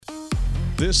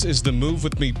This is the Move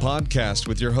With Me podcast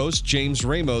with your host, James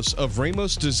Ramos of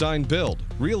Ramos Design Build,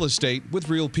 real estate with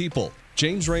real people.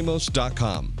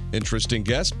 JamesRamos.com. Interesting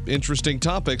guests, interesting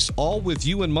topics, all with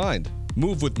you in mind.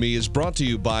 Move With Me is brought to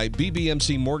you by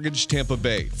BBMC Mortgage Tampa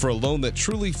Bay for a loan that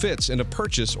truly fits in a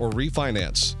purchase or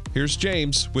refinance. Here's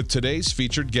James with today's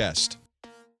featured guest.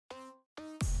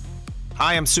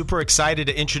 Hi, I'm super excited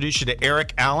to introduce you to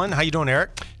Eric Allen. How you doing,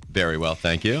 Eric? Very well,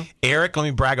 thank you. Eric, let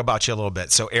me brag about you a little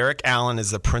bit. So Eric Allen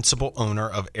is the principal owner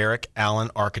of Eric Allen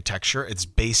Architecture. It's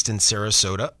based in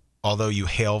Sarasota, although you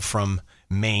hail from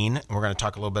Maine. We're going to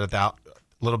talk a little bit about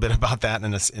that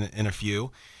in a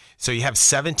few. So you have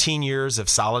 17 years of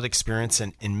solid experience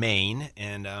in Maine,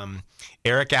 and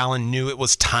Eric Allen knew it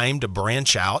was time to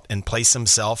branch out and place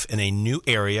himself in a new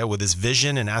area with his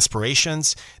vision and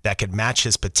aspirations that could match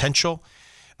his potential.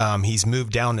 He's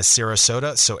moved down to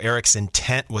Sarasota, so Eric's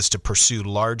intent was to pursue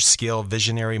large-scale,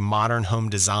 visionary, modern home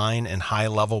design and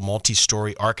high-level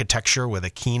multi-story architecture with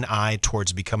a keen eye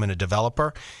towards becoming a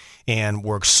developer. And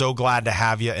we're so glad to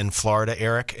have you in Florida,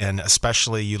 Eric, and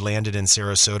especially you landed in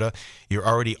Sarasota. You're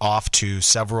already off to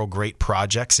several great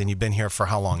projects, and you've been here for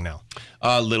how long now?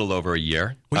 A little over a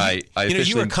year. Well,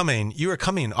 you were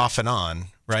coming off and on,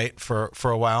 right, for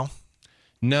a while?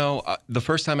 No, the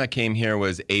first time I came here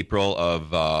was April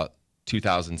of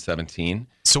 2017.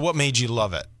 So what made you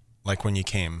love it, like when you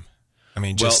came? I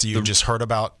mean, just heard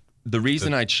about... The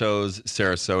reason I chose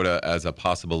Sarasota as a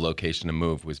possible location to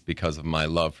move was because of my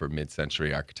love for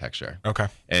mid-century architecture. Okay.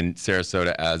 And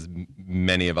Sarasota, as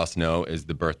many of us know, is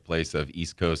the birthplace of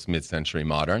East Coast mid-century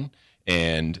modern.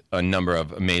 And a number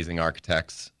of amazing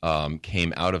architects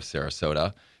came out of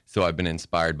Sarasota. So I've been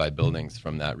inspired by buildings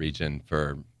from that region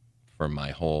for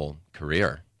my whole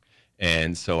career.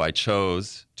 And so I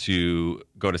chose to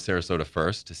go to Sarasota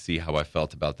first to see how I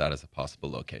felt about that as a possible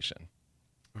location.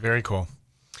 Very cool.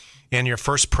 And your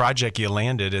first project you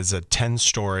landed is a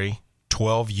 10-story,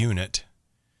 12-unit.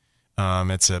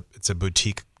 It's a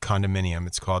boutique condominium.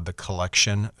 It's called The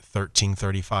Collection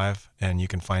 1335, and you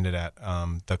can find it at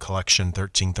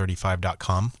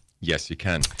thecollection1335.com. Yes, you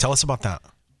can. Tell us about that.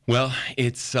 Well,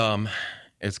 it's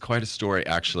quite a story,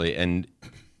 actually. And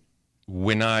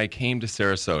when I came to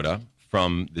Sarasota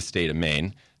from the state of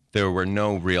Maine, there were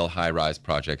no real high-rise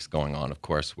projects going on, of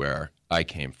course, where I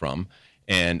came from.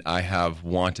 And I have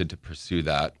wanted to pursue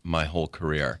that my whole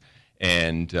career.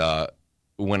 And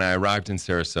when I arrived in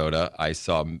Sarasota, I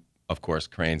saw, of course,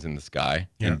 cranes in the sky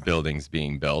and buildings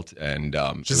being built. And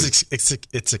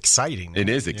it's exciting. It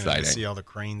is exciting. To see all the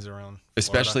cranes around.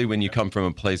 Especially when you come from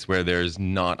a place where there's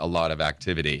not a lot of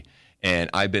activity.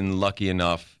 And I've been lucky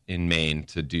enough in Maine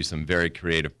to do some very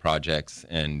creative projects.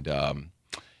 And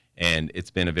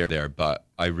it's been a very there, but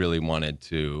I really wanted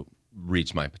to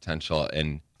reach my potential.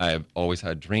 And I've always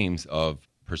had dreams of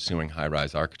pursuing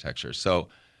high-rise architecture. So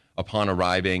upon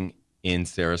arriving in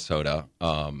Sarasota,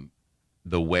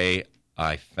 the way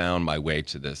I found my way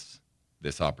to this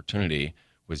opportunity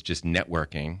was just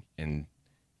networking in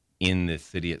the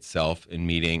city itself and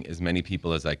meeting as many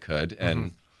people as I could. Mm-hmm.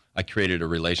 And I created a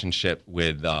relationship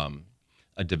with a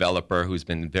developer who's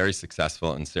been very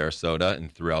successful in Sarasota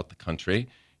and throughout the country.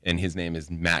 And his name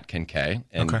is Matt Kincaid.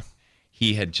 And okay.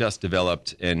 He had just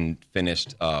developed and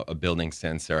finished a building,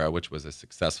 Sansera, which was a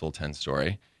successful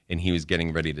 10-story, and he was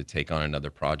getting ready to take on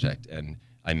another project. And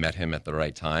I met him at the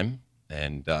right time,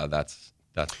 and that's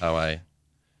how I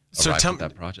arrived at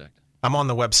that project. I'm on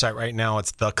the website right now.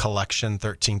 It's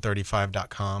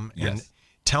thecollection1335.com. Yes. And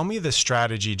tell me the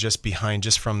strategy just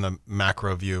from the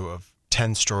macro view of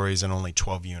 10 stories and only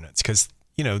 12 units. Because,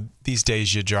 these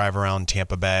days you drive around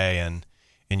Tampa Bay and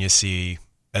you see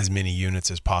as many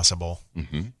units as possible,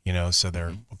 mm-hmm. So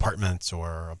they're apartments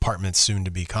or apartments soon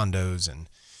to be condos.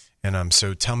 And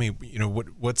so tell me,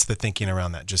 what's the thinking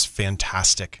around that? Just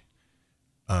fantastic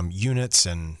units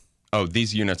and. Oh,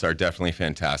 these units are definitely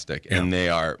fantastic, and they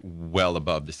are well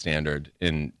above the standard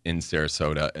in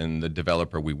Sarasota. And the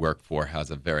developer we work for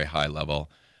has a very high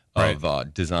level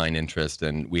of design interest,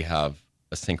 and we have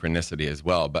a synchronicity as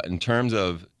well. But in terms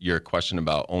of your question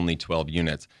about only 12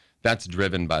 units, that's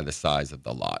driven by the size of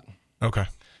the lot. Okay.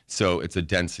 So it's a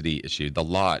density issue. The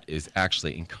lot is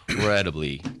actually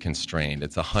incredibly constrained.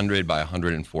 It's 100 by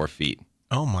 104 feet.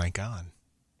 Oh, my God.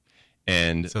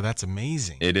 And so that's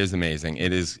amazing. It is amazing.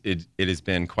 It has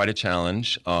been quite a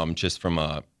challenge just from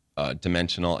a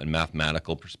dimensional and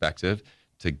mathematical perspective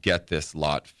to get this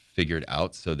lot figured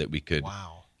out so that we could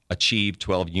achieve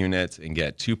 12 units and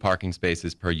get 2 parking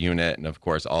spaces per unit, and of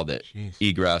course all the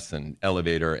egress and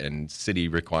elevator and city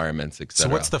requirements, etc.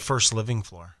 So what's the first living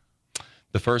floor?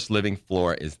 The first living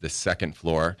floor is the second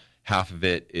floor. Half of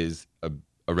it is a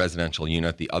a residential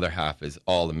unit. The other half is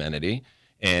all amenity.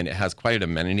 And it has quite an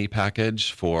amenity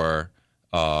package for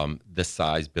the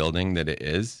size building that it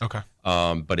is. Okay.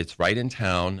 But it's right in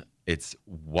town. It's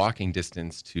walking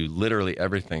distance to literally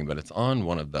everything, but it's on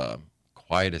one of the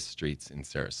quietest streets in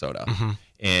Sarasota. Mm-hmm.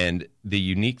 And the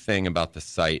unique thing about the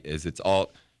site is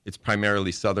it's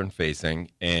primarily southern facing,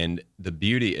 and the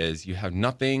beauty is you have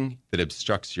nothing that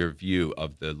obstructs your view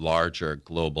of the larger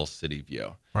global city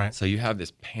view. Right. So you have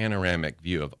this panoramic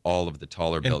view of all of the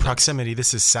taller In buildings. proximity,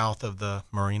 this is south of the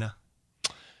marina?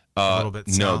 A little bit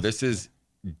No, south?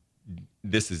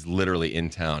 this is literally in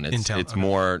town. It's, In town, It's okay.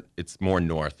 more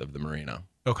north of the marina.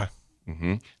 Okay.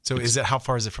 Mm-hmm. So how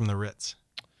far is it from the Ritz?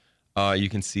 You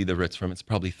can see the Ritz from it's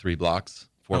probably 4 blocks.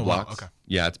 Wow, Blocks. okay.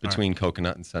 Yeah, it's between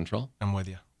Coconut and Central. I'm with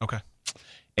you. Okay.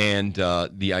 And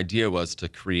the idea was to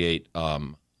create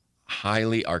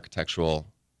highly architectural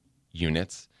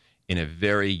units in a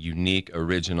very unique,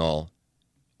 original,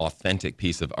 authentic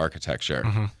piece of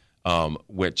architecture,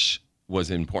 which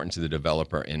was important to the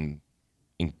developer and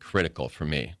critical for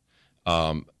me.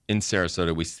 In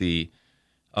Sarasota, we see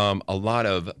a lot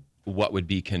of what would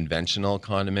be conventional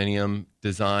condominium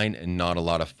design and not a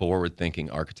lot of forward-thinking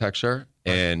architecture.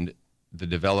 And the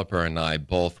developer and I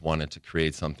both wanted to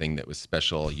create something that was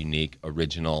special, unique,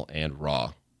 original, and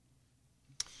raw.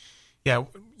 Yeah,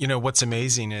 what's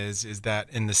amazing is that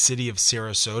in the city of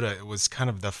Sarasota, it was kind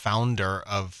of the founder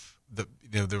of the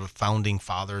founding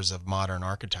fathers of modern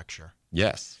architecture.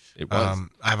 Yes, it was.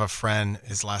 I have a friend.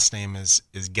 His last name is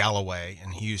Galloway,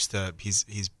 and he's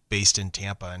based in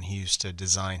Tampa, and he used to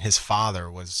design. His father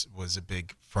was a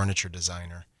big furniture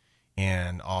designer,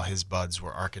 and all his buds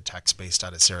were architects based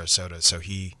out of Sarasota. So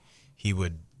he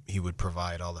would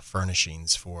provide all the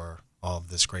furnishings for all of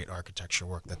this great architecture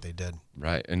work that they did.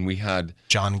 Right, and we had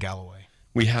John Galloway.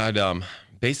 We had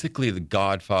basically the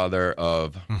godfather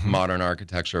of modern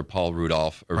architecture, Paul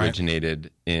Rudolph,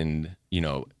 originated in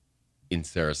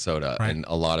Sarasota, Right. and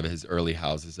a lot of his early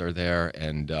houses are there,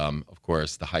 and of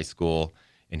course the high school,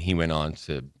 and he went on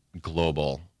to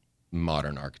global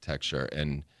modern architecture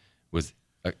and was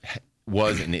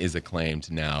and is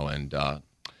acclaimed now, and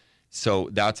so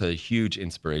that's a huge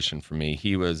inspiration for me.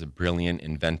 He was a brilliant,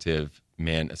 inventive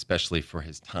man, especially for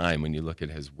his time. When you look at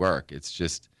his work, it's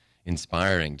just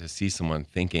inspiring to see someone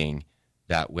thinking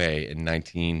that way in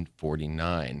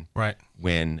 1949, Right.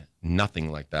 when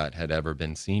nothing like that had ever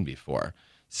been seen before.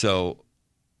 So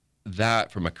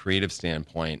that, from a creative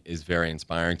standpoint, is very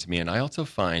inspiring to me. And I also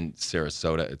find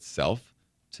Sarasota itself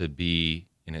to be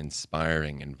an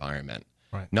inspiring environment.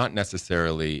 Right. Not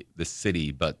necessarily the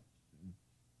city, but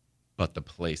the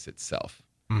place itself.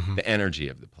 The energy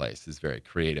of the place is very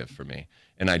creative for me,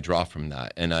 and I draw from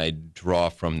that. And I draw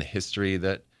from the history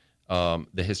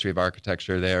of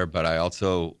architecture there. But I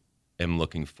also am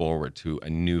looking forward to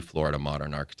a new Florida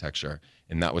modern architecture,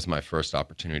 and that was my first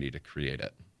opportunity to create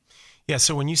it. Yeah.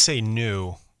 So when you say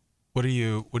new, what are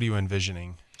you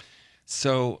envisioning?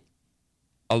 So,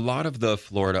 a lot of the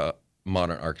Florida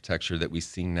modern architecture that we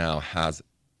see now has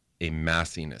a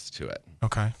massiness to it.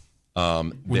 Okay.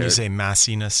 When you say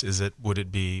massiness, would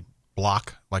it be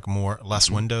block, like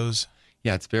less windows?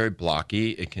 Yeah, it's very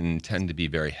blocky. It can tend to be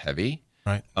very heavy.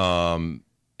 Right.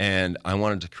 And I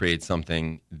wanted to create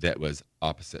something that was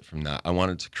opposite from that. I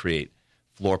wanted to create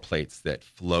floor plates that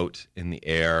float in the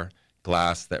air,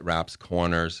 glass that wraps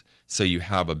corners, so you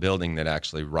have a building that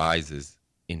actually rises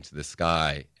into the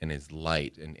sky and is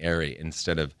light and airy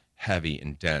instead of heavy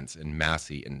and dense and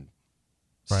massy and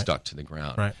stuck to the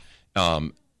ground. Right.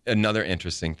 Another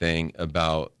interesting thing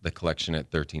about the collection at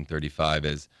 1335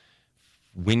 is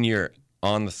when you're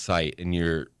on the site and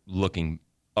you're looking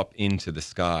up into the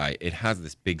sky, it has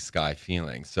this big sky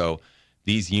feeling. So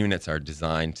these units are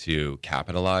designed to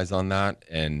capitalize on that,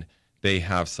 and they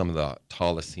have some of the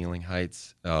tallest ceiling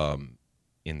heights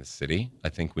in the city. I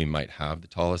think we might have the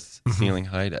tallest ceiling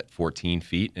height at 14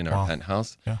 feet in our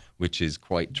penthouse, which is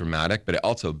quite dramatic, but it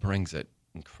also brings an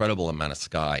incredible amount of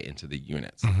sky into the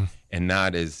units. And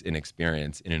that is an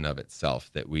experience in and of itself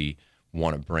that we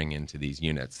want to bring into these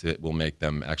units. It will make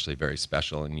them actually very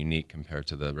special and unique compared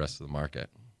to the rest of the market.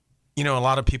 A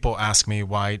lot of people ask me,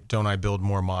 why don't I build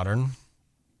more modern?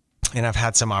 And I've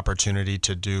had some opportunity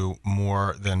to do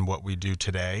more than what we do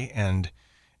today. And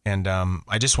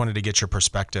I just wanted to get your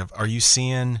perspective. Are you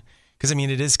seeing, because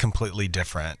it is completely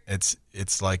different.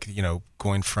 It's like,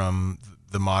 going from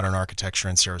the modern architecture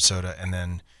in Sarasota and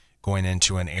then going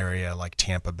into an area like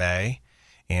Tampa Bay,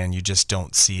 and you just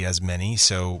don't see as many.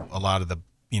 So a lot of the,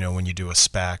 when you do a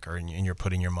spec and you're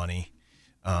putting your money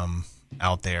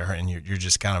out there, and you're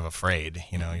just kind of afraid.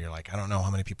 You're like, I don't know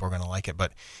how many people are going to like it.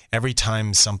 But every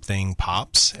time something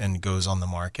pops and goes on the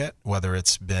market, whether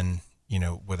it's been,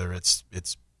 whether it's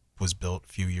was built a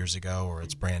few years ago or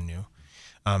it's brand new,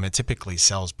 it typically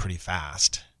sells pretty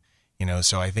fast.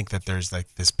 So I think that there's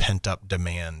like this pent up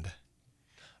demand.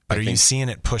 But are you seeing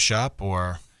it push up,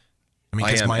 or? I mean,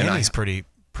 because Miami's pretty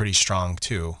strong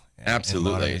too.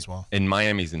 Absolutely, as well. And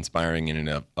Miami's inspiring in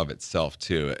and of itself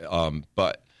too.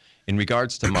 But in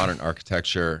regards to modern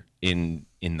architecture in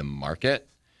the market,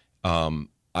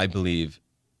 I believe,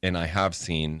 and I have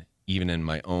seen even in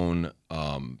my own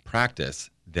practice,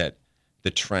 that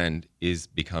the trend is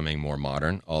becoming more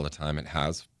modern all the time. It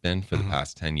has been for the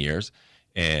past 10 years,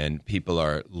 and people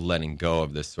are letting go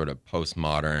of this sort of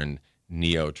postmodern,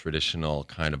 neo-traditional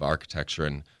kind of architecture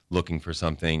and looking for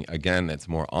something, again, that's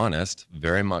more honest,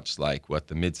 very much like what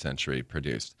the mid-century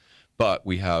produced. But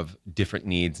we have different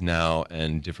needs now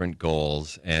and different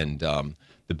goals, and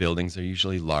the buildings are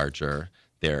usually larger.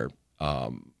 They're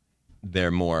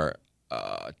more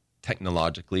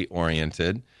technologically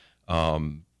oriented,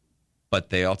 but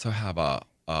they also have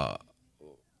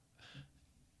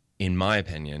in my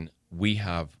opinion, we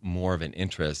have more of an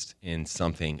interest in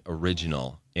something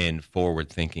original and forward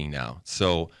thinking now.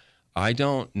 So I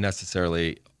don't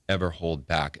necessarily ever hold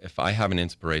back. If I have an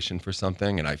inspiration for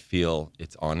something and I feel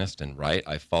it's honest and right,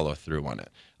 I follow through on it.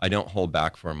 I don't hold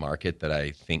back for a market that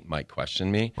I think might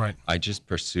question me. Right. I just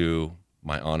pursue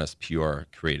my honest, pure,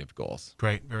 creative goals.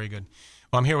 Great. Very good.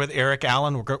 Well, I'm here with Eric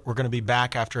Allen. We're going to be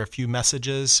back after a few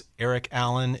messages. Eric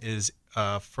Allen is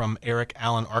from Eric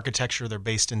Allen Architecture. They're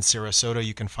based in Sarasota.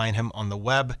 You can find him on the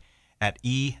web at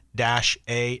e-a-arch.com.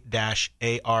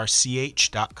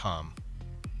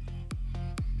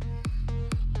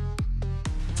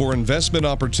 For investment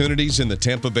opportunities in the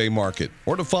Tampa Bay market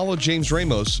or to follow James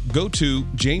Ramos, go to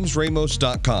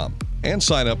jamesramos.com and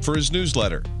sign up for his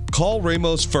newsletter. Call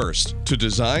Ramos first to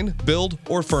design, build,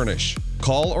 or furnish.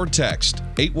 Call or text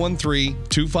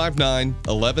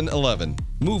 813-259-1111.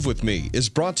 Move With Me is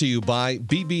brought to you by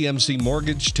BBMC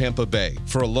Mortgage Tampa Bay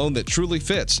for a loan that truly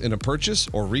fits in a purchase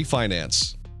or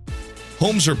refinance.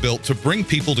 Homes are built to bring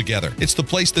people together. It's the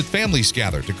place that families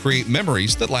gather to create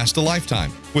memories that last a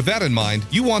lifetime. With that in mind,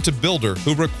 you want a builder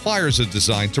who requires a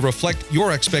design to reflect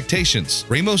your expectations.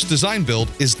 Ramos Design Build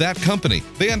is that company.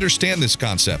 They understand this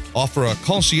concept, offer a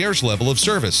concierge level of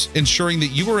service, ensuring that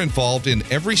you are involved in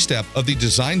every step of the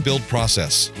design build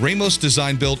process. Ramos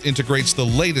Design Build integrates the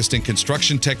latest in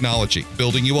construction technology,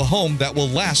 building you a home that will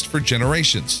last for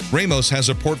generations. Ramos has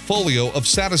a portfolio of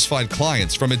satisfied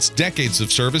clients from its decades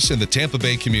of service in the Tampa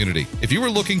Bay community. If you are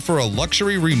looking for a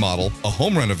luxury remodel, a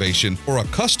home renovation, or a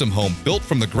custom home built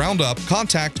from the ground up,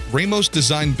 contact Ramos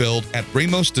Design Build at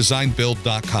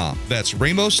ramosdesignbuild.com. That's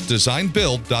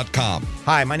ramosdesignbuild.com.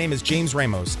 Hi, my name is James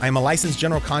Ramos. I am a licensed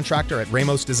general contractor at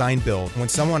Ramos Design Build. When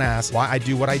someone asks why I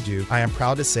do what I do, I am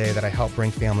proud to say that I help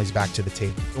bring families back to the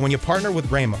table. When you partner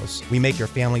with Ramos, we make your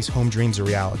family's home dreams a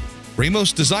reality.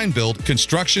 Ramos Design Build,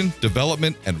 construction,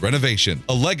 development, and renovation.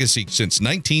 A legacy since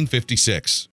 1956.